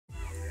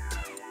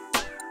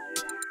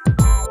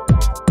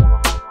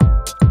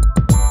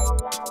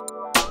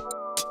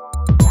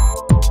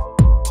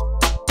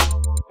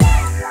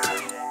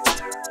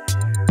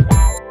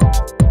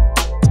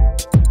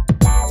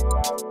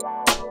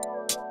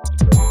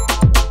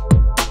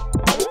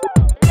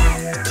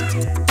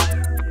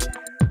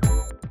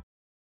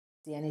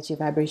energy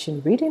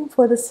vibration reading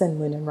for the Sun,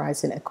 Moon, and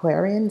Rising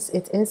Aquarians.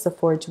 It is the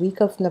fourth week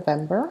of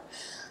November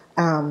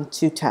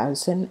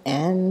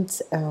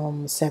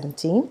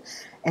 2017.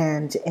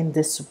 And in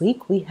this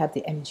week, we have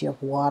the energy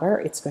of water.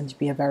 It's going to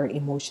be a very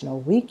emotional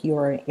week.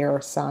 You're an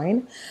air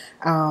sign.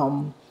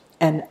 And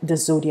the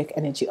zodiac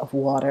energy of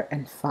water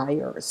and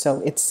fire.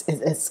 So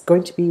it's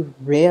going to be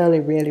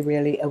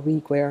really a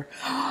week where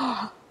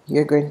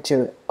you're going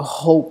to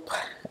hope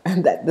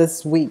that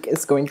this week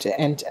is going to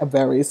end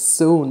very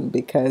soon,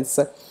 because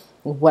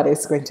what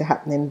is going to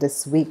happen in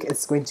this week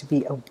is going to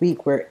be a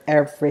week where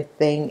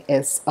everything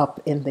is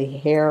up in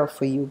the air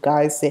for you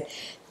guys.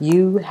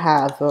 You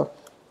have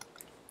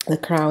the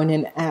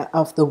crowning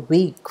of the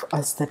week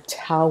as the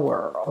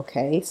Tower.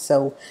 Okay,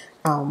 so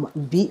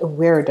be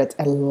aware that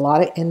a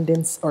lot of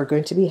endings are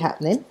going to be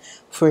happening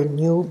for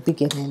new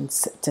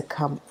beginnings to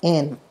come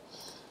in.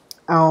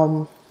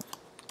 On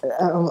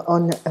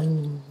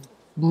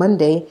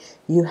Monday,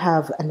 you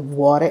have a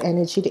water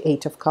energy, the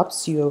Eight of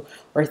Cups. You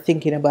are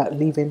thinking about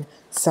leaving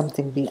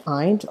something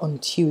behind. On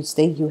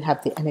Tuesday, you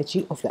have the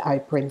energy of the High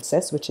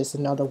Priestess, which is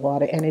another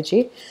water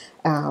energy.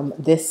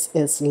 This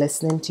is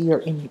listening to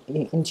your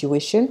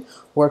intuition,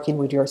 working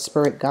with your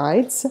spirit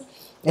guides.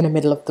 In the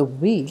middle of the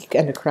week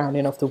and the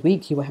crowning of the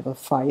week, you have a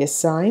fire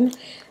sign.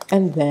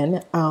 And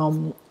then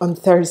on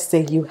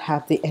Thursday, you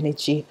have the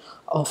energy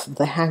of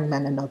the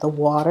Hangman, another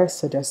water.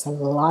 So there's a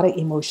lot of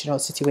emotional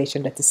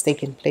situation that is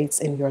taking place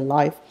in your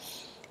life.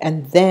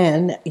 And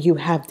then you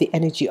have the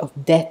energy of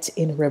death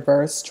in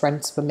reverse,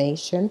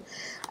 transformation.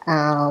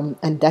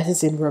 And that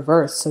is in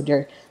reverse. So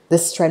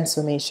this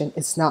transformation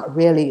is not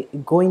really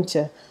going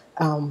to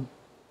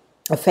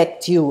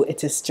affect you.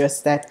 It is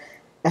just that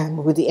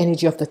with the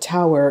energy of the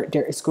Tower,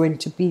 there is going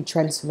to be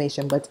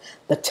transformation, but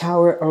the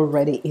Tower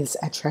already is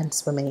a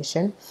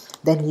transformation.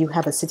 Then you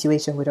have a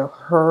situation with a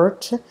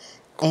hurt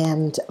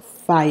and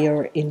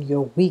fire in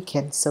your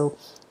weekend. So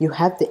you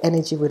have the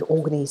energy with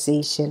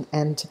organization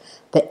and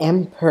the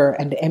Emperor,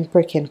 and the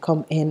Emperor can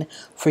come in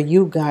for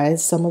you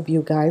guys, some of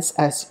you guys,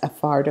 as a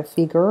father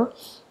figure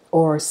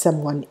or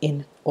someone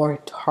in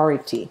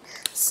authority.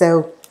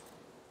 So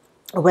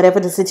whatever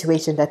the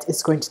situation that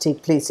is going to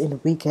take place in the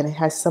weekend, it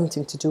has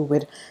something to do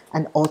with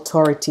an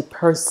authority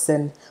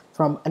person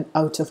from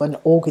out of an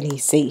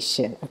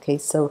organization. Okay,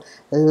 so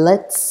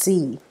let's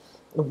see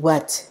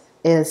what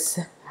is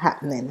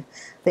happening.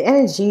 The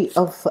energy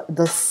of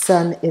the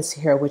Sun is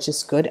here, which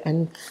is good,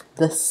 and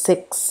the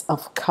Six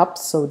of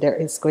Cups. So there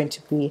is going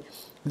to be,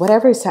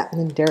 whatever is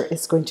happening, there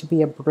is going to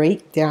be a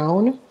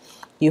breakdown.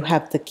 You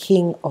have the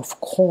King of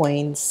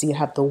Coins, you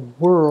have the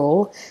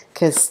World,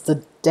 because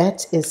the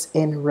debt is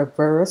in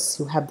reverse.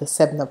 You have the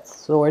Seven of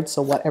Swords.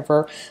 So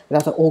whatever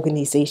that the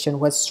organization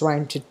was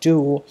trying to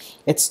do,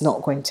 it's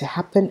not going to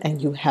happen. And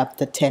you have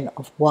the Ten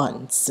of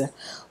Wands.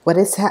 What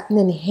is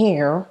happening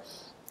here,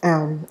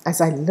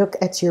 as I look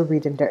at your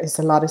reading, there is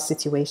a lot of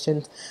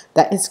situations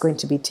that is going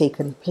to be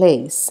taking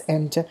place.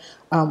 And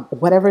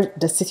whatever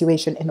the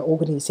situation in an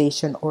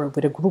organization or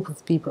with a group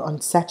of people on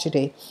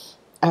Saturday,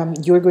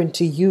 you're going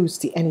to use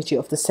the energy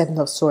of the Seven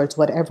of Swords.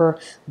 Whatever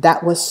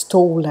that was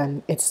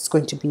stolen, it's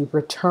going to be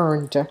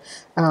returned.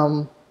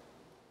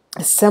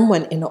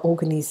 Someone in an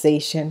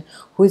organization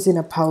who is in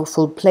a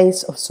powerful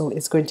place also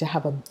is going to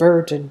have a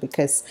burden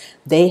because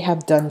they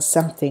have done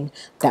something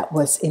that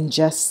was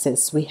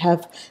injustice. We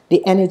have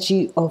the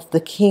energy of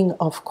the King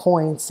of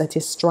Coins that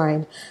is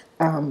trying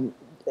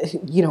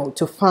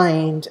to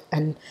find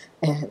an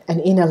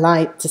inner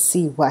light to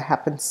see what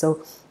happens.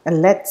 So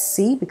let's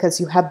see, because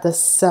you have the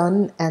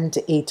Sun and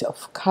the Eight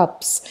of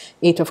Cups.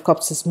 Eight of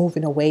Cups is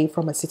moving away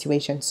from a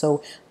situation.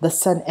 So the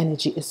Sun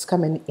energy is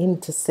coming in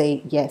to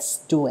say,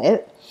 yes, do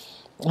it,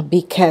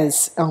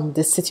 because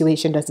this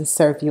situation doesn't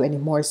serve you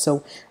anymore.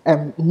 So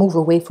move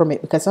away from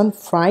it, because on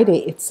Friday,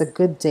 it's a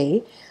good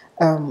day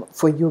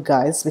for you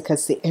guys,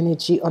 because the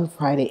energy on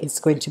Friday is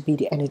going to be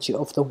the energy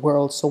of the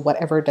World. So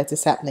whatever that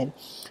is happening,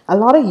 a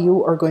lot of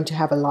you are going to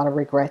have a lot of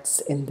regrets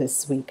in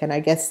this week. And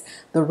I guess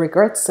the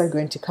regrets are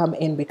going to come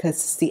in because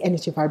it's the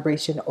energy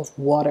vibration of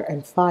water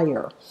and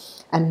fire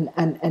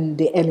and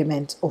the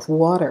element of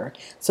water.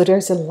 So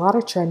there's a lot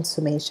of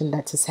transformation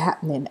that is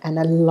happening, and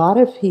a lot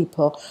of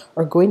people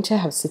are going to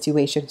have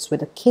situations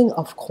with a King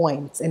of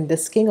Coins, and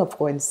this King of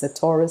Coins, the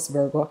Taurus,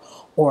 Virgo,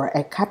 or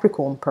a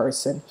Capricorn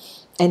person.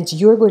 And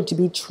you're going to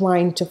be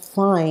trying to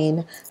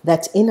find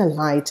that inner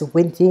light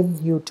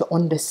within you to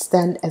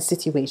understand a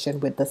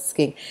situation with this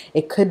king.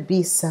 It could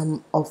be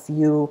some of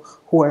you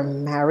who are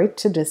married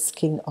to this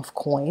King of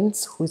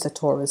Coins, who's a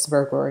Taurus,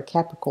 Virgo, or a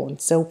Capricorn.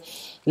 So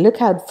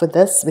look out for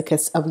this,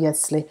 because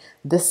obviously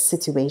this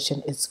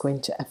situation is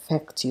going to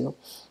affect you.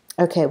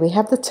 Okay, we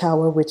have the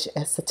Tower, which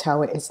is the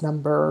Tower is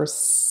number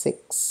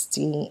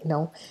 16.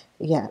 No,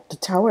 yeah, the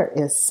Tower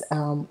is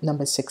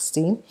number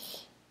 16.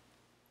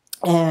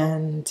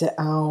 And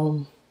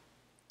then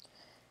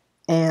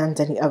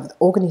you have the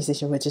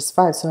organization, which is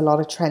 5. So a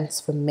lot of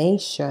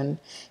transformation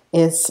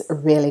is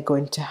really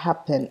going to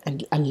happen,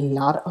 and a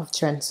lot of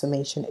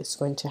transformation is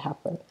going to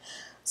happen.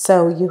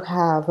 So you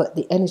have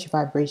the energy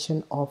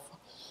vibration of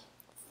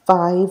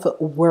 5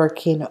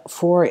 working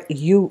for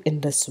you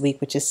in this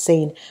week, which is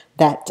saying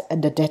that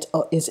the death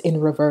is in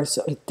reverse.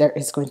 So there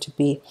is going to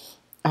be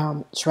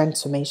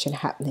transformation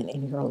happening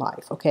in your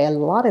life. Okay, a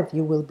lot of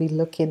you will be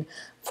looking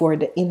for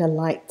the inner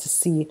light to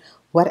see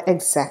what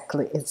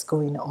exactly is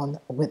going on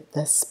with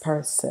this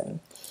person.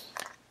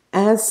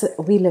 As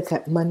we look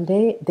at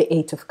Monday, the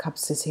Eight of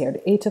Cups is here.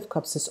 The Eight of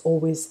Cups is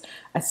always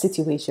a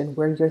situation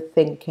where you're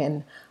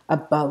thinking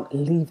about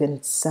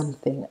leaving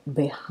something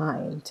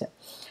behind.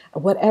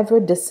 Whatever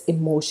this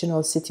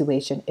emotional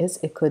situation is,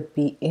 it could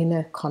be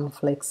inner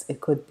conflicts,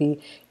 it could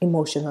be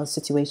emotional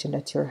situation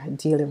that you're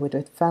dealing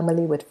with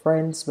family, with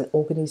friends, with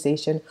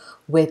organization,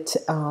 with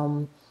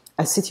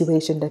a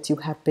situation that you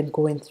have been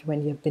going through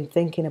and you've been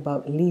thinking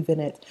about leaving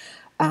it.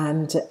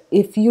 And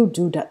if you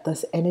do that,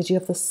 the energy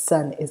of the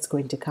sun is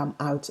going to come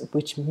out,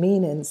 which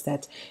means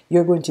that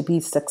you're going to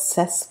be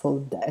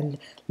successful, and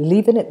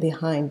leaving it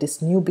behind,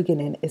 this new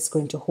beginning is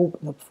going to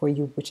open up for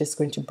you, which is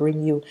going to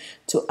bring you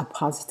to a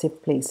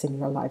positive place in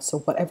your life. So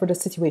whatever the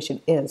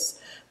situation is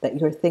that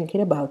you're thinking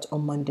about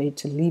on Monday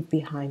to leave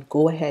behind,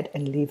 go ahead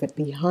and leave it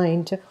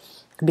behind,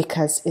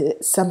 because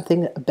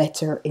something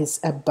better is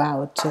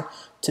about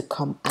to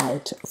come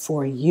out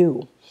for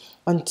you.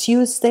 On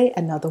Tuesday,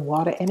 another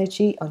water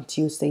energy. On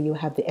Tuesday, you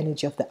have the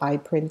energy of the Eye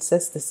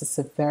Princess. This is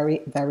a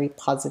very, very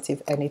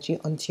positive energy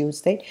on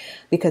Tuesday,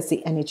 because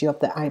the energy of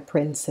the Eye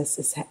Princess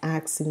is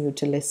asking you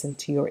to listen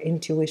to your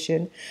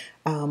intuition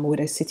with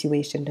a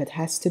situation that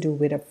has to do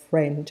with a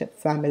friend,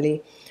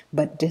 family,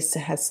 but this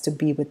has to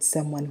be with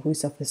someone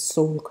who's of a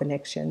soul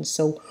connection.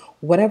 So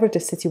whatever the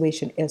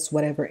situation is,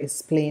 whatever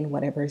is playing,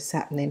 whatever is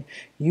happening,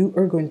 you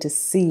are going to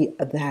see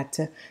that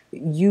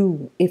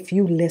if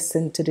you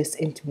listen to this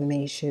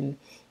information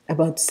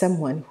about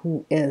someone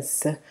who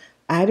is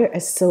either a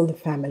soul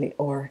family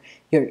or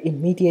your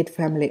immediate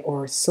family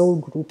or soul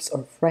groups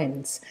or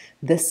friends,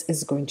 this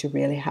is going to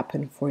really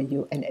happen for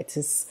you. And it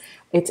is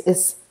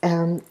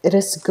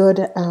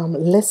good.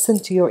 Listen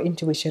to your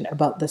intuition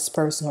about this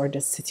person or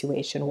this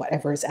situation,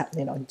 whatever is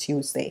happening on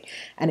Tuesday,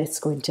 and it's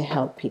going to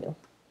help you.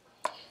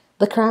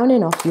 The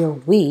crowning of your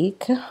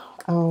week,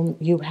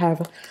 you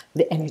have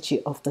the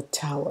energy of the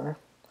Tower.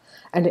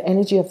 And the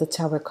energy of the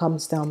Tower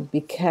comes down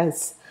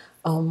because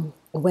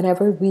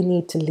whenever we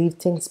need to leave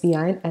things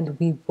behind, and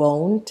we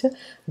won't,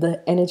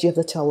 the energy of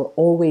the Tower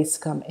always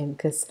come in,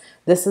 because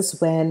this is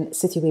when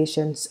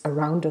situations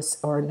around us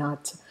are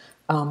not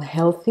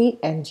healthy,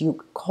 and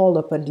you call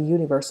upon the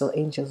universal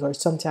angels, or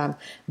sometimes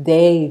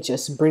they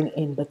just bring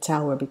in the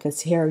Tower,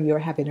 because here you're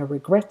having a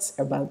regret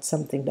about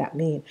something that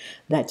mean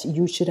that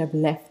you should have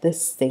left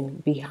this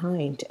thing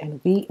behind.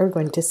 And we are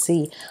going to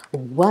see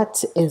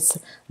what is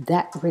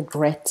that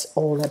regret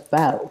all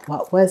about.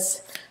 What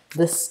was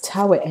this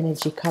Tower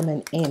energy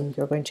coming in?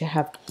 You're going to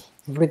have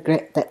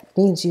regret. That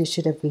means you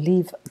should have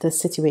leave the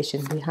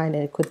situation behind,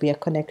 and it could be a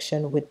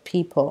connection with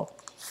people.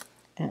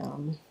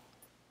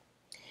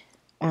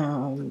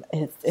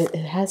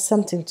 It has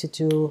something to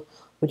do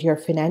with your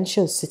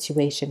financial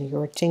situation.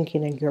 You're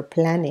thinking and you're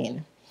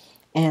planning,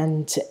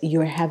 and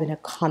you're having a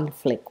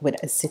conflict with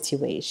a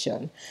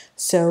situation.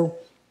 So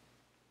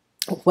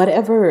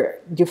whatever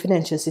your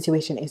financial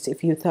situation is,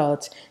 if you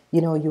thought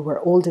you were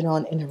holding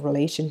on in a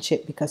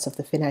relationship because of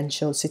the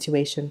financial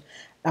situation,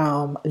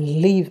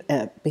 leave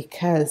it,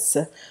 because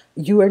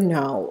you are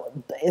now,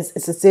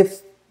 it's as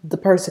if the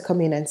person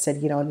come in and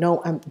said,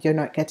 no, you're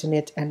not getting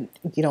it, and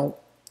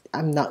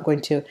I'm not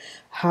going to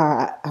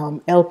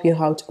help you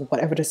out,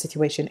 whatever the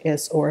situation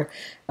is. Or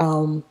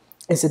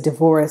it's a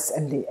divorce,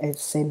 and they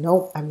say,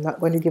 no, I'm not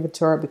going to give it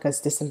to her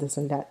because this and this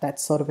and that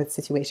sort of a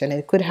situation. And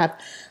it could have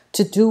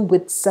to do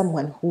with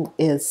someone who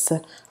is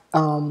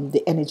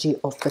the energy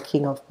of the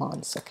King of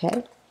Wands.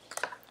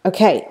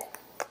 Okay,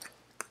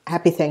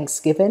 happy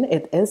Thanksgiving.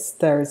 It is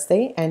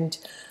Thursday, and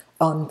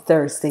on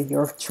Thursday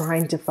you're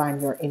trying to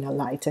find your inner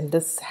light. And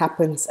this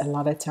happens a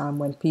lot of time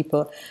when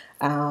people,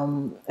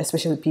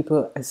 especially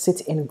people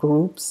sit in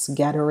groups,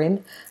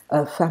 gathering,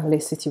 a family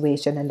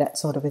situation and that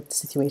sort of a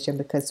situation,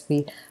 because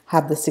we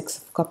have the Six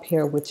of Cups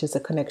here, which is a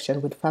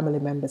connection with family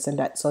members and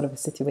that sort of a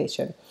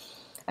situation.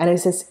 And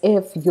it's as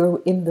if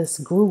you're in this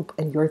group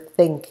and you're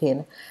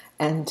thinking,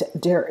 and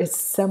there is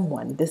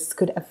someone, this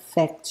could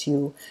affect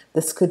you.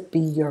 This could be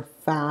your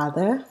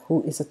father,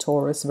 who is a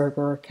Taurus,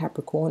 Virgo, or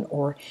Capricorn,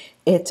 or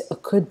it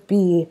could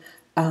be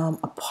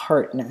a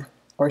partner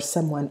or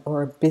someone,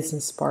 or a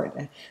business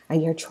partner.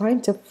 And you're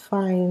trying to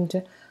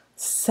find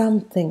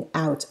something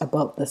out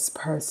about this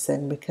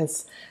person,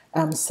 because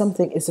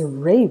something is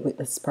array with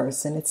this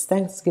person. It's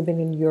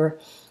Thanksgiving, and you're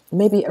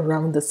maybe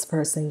around this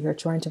person. You're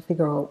trying to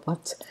figure out,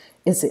 what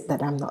is it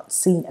that I'm not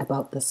seeing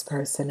about this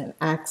person, and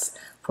ask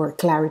for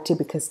clarity,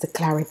 because the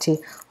clarity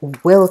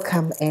will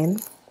come in.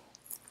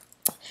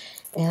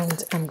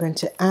 And I'm going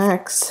to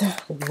ask,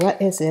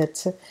 what is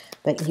it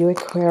that you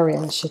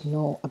Aquarians should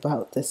know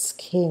about this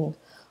King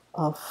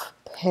of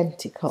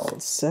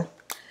Pentacles?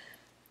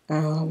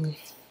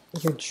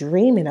 You're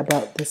dreaming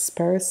about this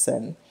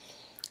person,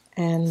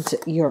 and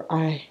your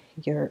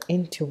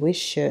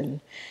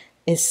intuition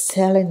is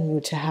telling you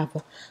to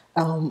have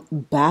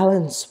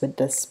balance with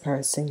this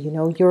person. You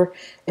know,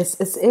 it's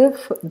as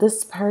if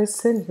this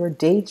person, you're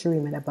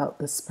daydreaming about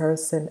this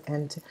person,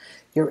 and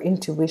your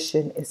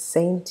intuition is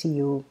saying to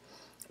you,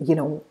 you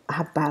know,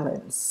 have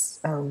balance.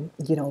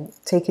 You know,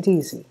 take it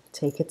easy,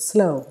 take it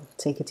slow,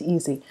 take it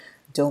easy.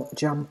 Don't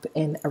jump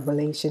in a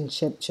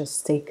relationship,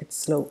 just take it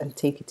slow and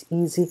take it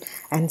easy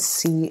and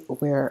see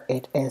where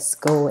it is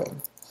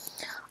going.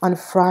 On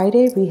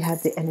Friday, we had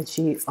the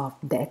energy of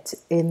death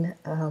in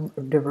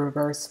the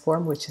reverse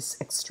form, which is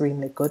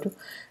extremely good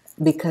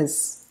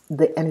because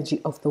the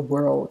energy of the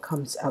world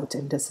comes out,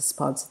 and this is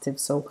positive.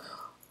 So,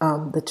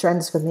 the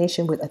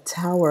transformation with a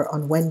tower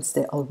on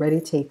Wednesday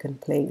already taken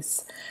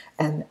place,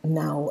 and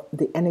now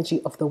the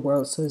energy of the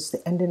world. So, it's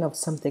the ending of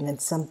something, and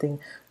something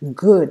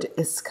good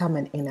is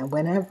coming in. And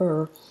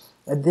whenever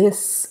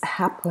this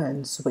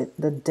happens with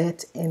the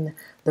death in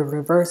the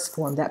reverse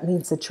form, that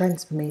means the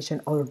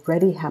transformation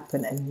already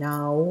happened, and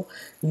now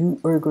you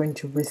are going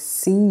to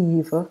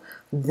receive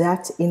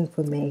that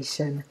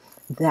information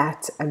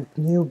that a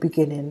new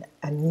beginning,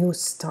 a new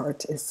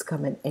start is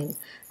coming in,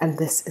 and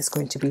this is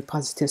going to be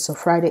positive. So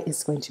Friday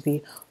is going to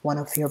be one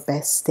of your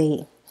best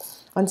days.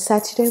 On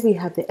Saturday, we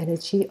have the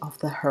energy of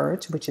the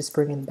hurt, which is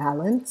bringing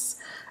balance.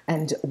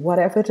 And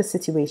whatever the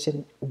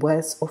situation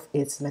was of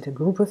it's met a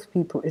group of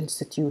people,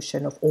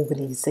 institution, of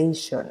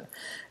organization,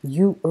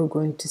 you are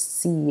going to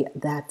see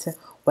that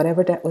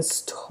whatever that was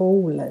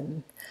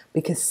stolen,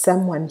 because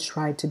someone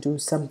tried to do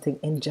something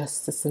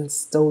injustice and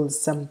stole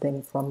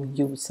something from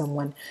you.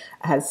 Someone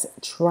has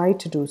tried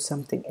to do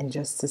something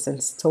injustice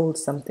and stole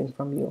something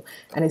from you.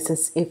 And it's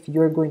as if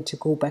you're going to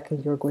go back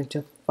and you're going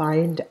to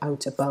find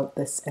out about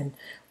this, and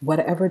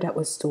whatever that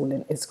was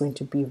stolen is going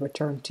to be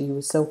returned to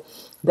you. So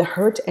the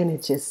hurt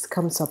energies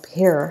comes up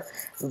here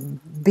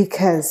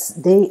because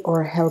they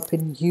are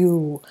helping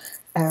you.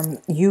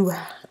 You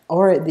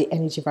are the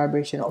energy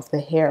vibration of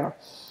the hair.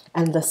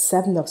 And the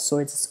Seven of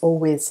Swords is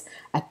always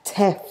a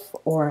theft,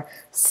 or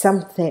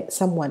something.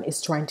 Someone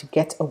is trying to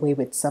get away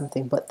with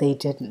something, but they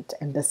didn't,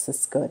 and this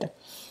is good.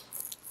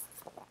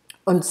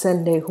 On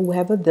Sunday,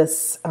 whoever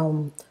this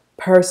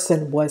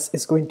person was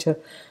is going to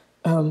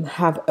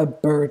have a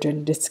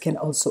burden. This can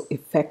also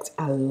affect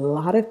a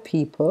lot of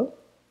people.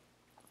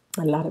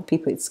 A lot of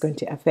people, it's going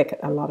to affect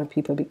a lot of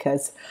people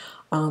because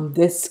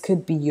this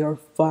could be your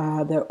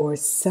father or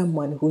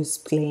someone who's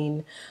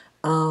playing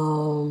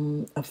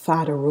a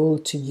father role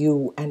to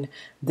you, and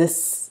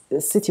this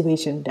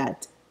situation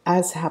that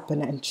has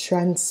happened and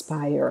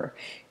transpire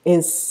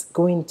is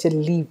going to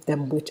leave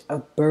them with a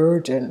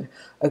burden.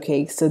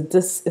 Okay, so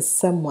this is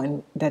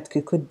someone that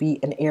could be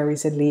an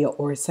Aries, a Leo,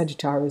 or a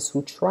Sagittarius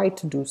who tried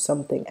to do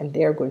something, and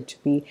they're going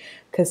to be,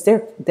 because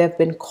they've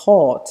been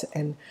caught,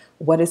 and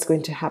what is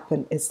going to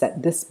happen is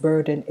that this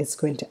burden is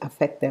going to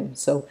affect them.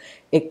 So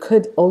it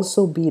could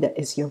also be that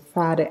it's your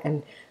father,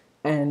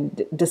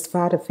 and this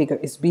father figure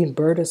is being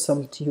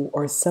burdensome to you,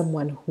 or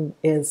someone who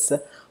is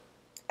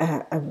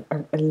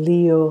a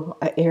Leo,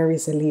 a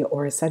Aries, a Leo,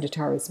 or a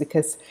Sagittarius,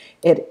 because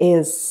it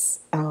is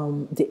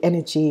the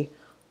energy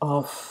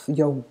of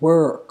your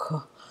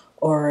work,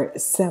 or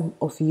some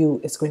of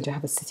you is going to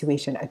have a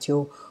situation at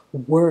your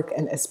work,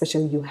 and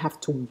especially you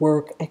have to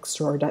work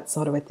extra or that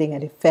sort of a thing,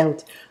 and it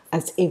felt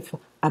as if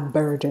a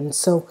burden.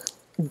 So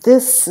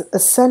this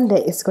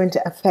Sunday is going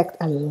to affect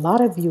a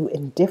lot of you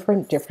in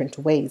different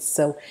ways.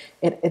 So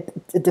it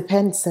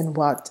depends on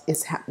what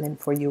is happening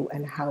for you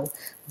and how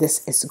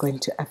this is going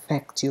to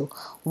affect you.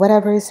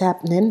 Whatever is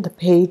happening, the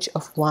Page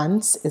of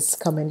Wands is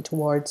coming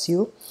towards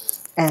you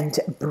and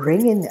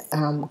bringing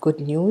good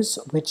news,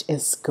 which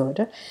is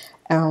good.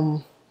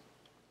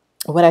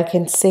 What I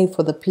can say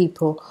for the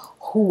people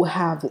who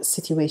have a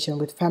situation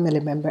with family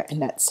member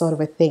and that sort of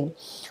a thing,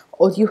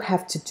 all you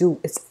have to do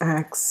is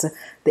ask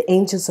the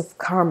angels of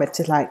karma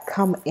to like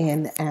come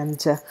in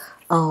and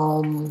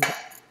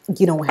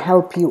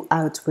help you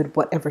out with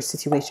whatever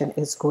situation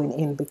is going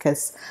in,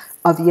 because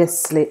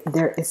obviously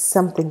there is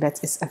something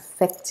that is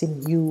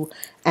affecting you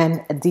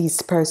and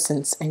these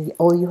persons, and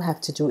all you have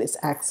to do is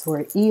ask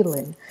for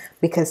healing,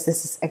 because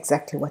this is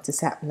exactly what is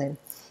happening.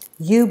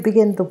 You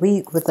begin the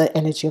week with the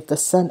energy of the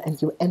sun,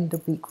 and you end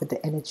the week with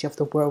the energy of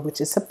the world, which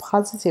is a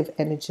positive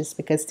energies,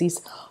 because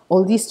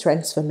all these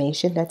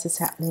transformation that is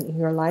happening in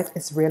your life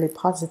is really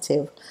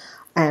positive.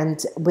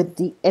 And with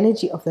the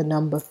energy of the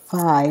number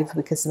 5,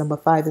 because number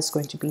 5 is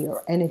going to be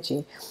your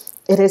energy,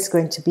 it is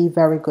going to be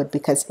very good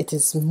because it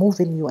is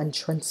moving you and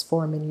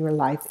transforming your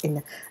life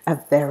in a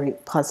very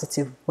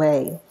positive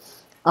way.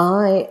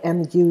 I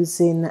am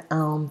using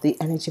the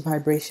energy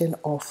vibration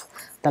of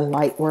the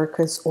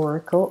Lightworkers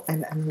Oracle,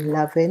 and I'm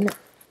loving.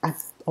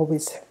 I've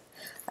always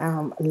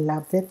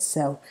loved it.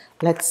 So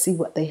let's see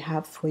what they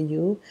have for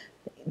you.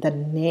 The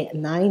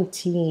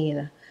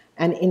 19,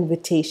 an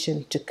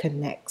invitation to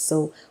connect.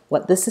 So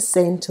what this is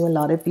saying to a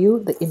lot of you,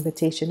 the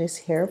invitation is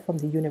here from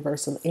the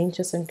universal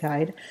angels and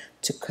guide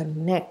to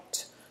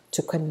connect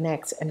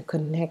and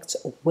connect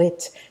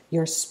with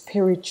your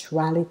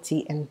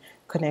spirituality, and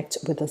connect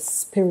with the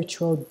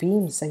spiritual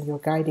beings and your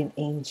guardian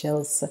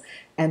angels.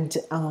 And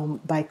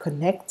by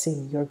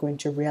connecting, you're going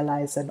to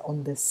realize and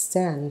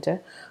understand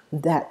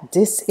that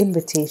this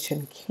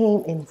invitation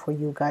came in for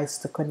you guys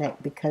to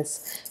connect, because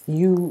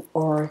you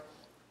are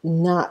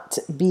not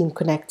being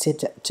connected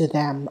to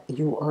them.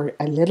 You are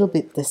a little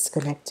bit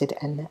disconnected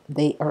and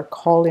they are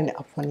calling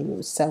upon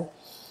you. So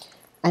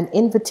an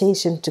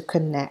invitation to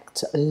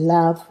connect.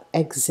 Love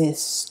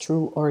exists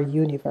through our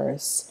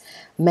universe.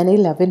 Many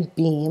loving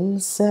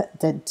beings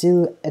that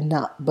do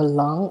not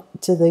belong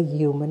to the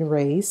human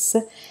race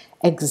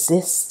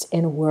exist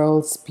in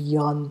worlds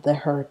beyond the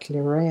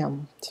earthly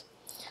realm.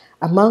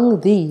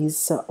 Among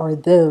these are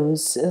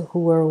those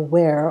who are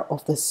aware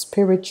of the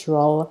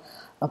spiritual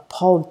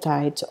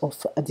polity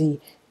of the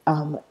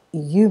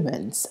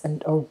humans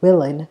and are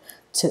willing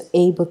to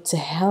able to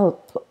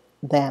help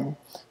them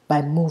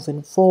by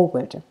moving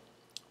forward.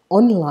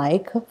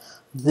 Unlike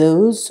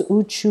those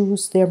who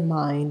choose their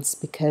minds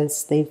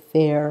because they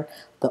fear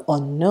the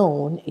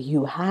unknown,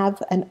 you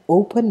have an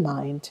open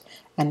mind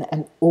and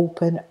an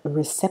open,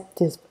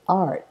 receptive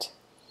heart.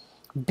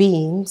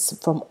 Beings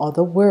from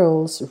other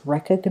worlds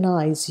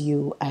recognize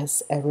you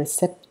as a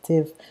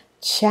receptive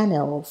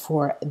channel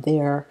for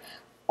their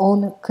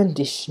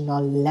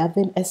unconditional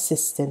loving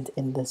assistant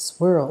in this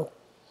world.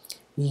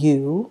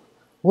 You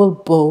will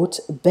both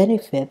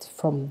benefit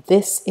from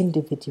this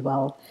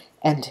individual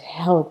and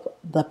help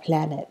the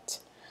planet.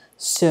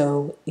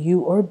 So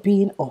you are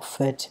being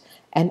offered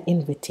an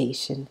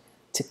invitation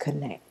to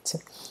connect.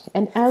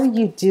 And how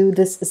you do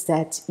this is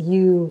that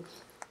you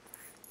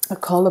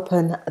call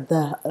upon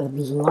the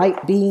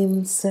light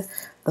beams,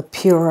 the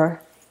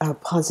pure,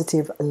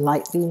 positive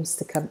light beams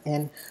to come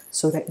in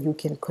so that you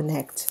can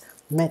connect,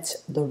 met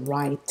the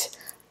right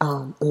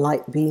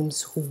light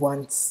beams who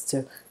wants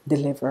to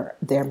deliver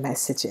their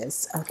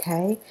messages.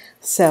 Okay,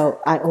 so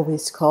I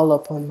always call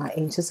upon my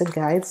angels and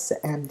guides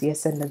and the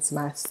ascendants,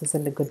 masters,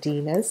 and the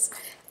godinas,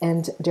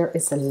 and there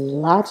is a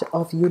lot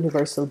of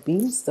universal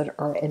beings that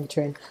are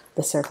entering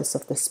the surface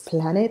of this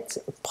planet,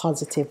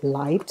 positive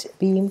light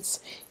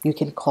beams. You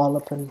can call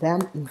upon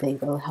them and they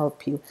will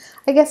help you.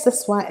 I guess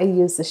that's why I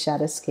use the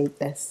Shadowscape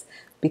this,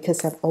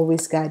 because I'm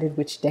always guided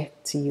which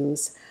deck to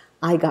use.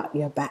 I got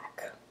your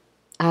back.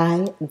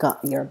 I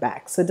got your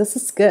back. So this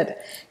is good,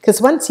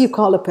 because once you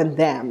call upon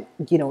them,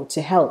 you know,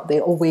 to help, they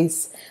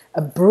always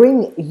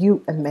bring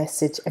you a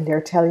message and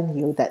they're telling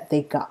you that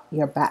they got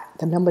your back.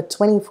 The number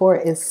 24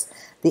 is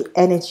the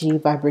energy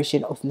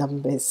vibration of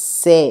number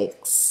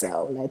 6.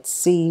 So let's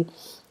see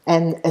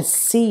and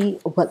see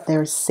what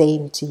they're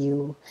saying to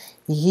you.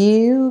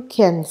 You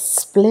can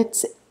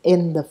split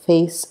in the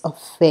face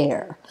of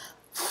fear.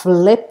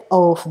 Flip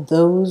off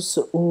those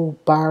who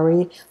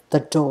bury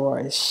the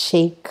doors.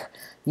 Shake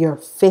your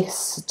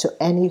fist to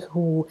any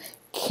who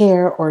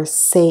care or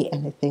say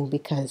anything,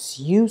 because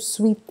you,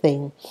 sweet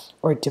thing,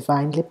 are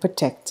divinely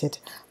protected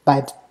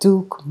by the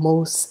Duke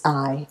Most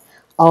High,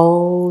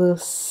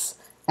 always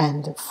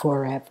and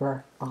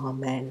forever.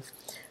 Amen.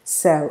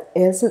 So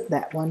isn't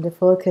that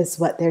wonderful? Because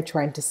what they're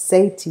trying to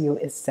say to you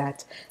is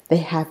that they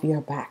have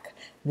your back.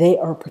 They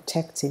are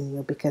protecting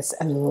you, because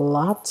a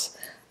lot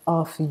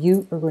of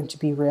you are going to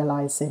be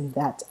realizing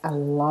that a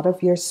lot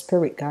of your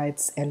spirit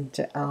guides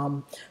and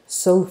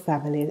soul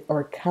family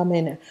are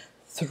coming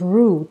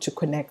through to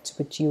connect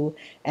with you,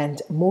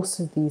 and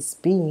most of these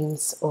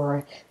beings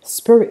are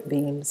spirit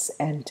beings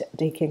and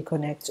they can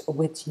connect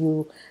with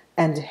you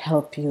and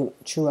help you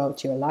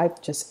throughout your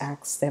life. Just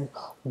ask them,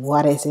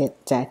 what is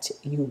it that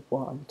you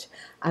want?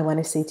 I want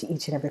to say to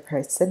each and every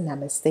person,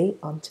 namaste.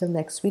 Until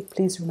next week,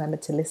 please remember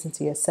to listen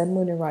to your sun,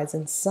 moon, and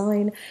rising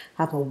sign.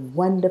 Have a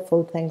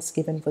wonderful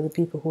Thanksgiving for the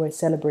people who are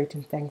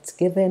celebrating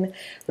Thanksgiving.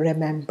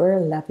 Remember,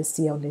 love is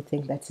the only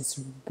thing that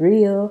is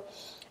real.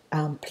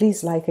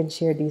 Please like and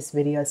share these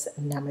videos.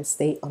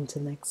 Namaste.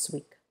 Until next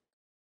week.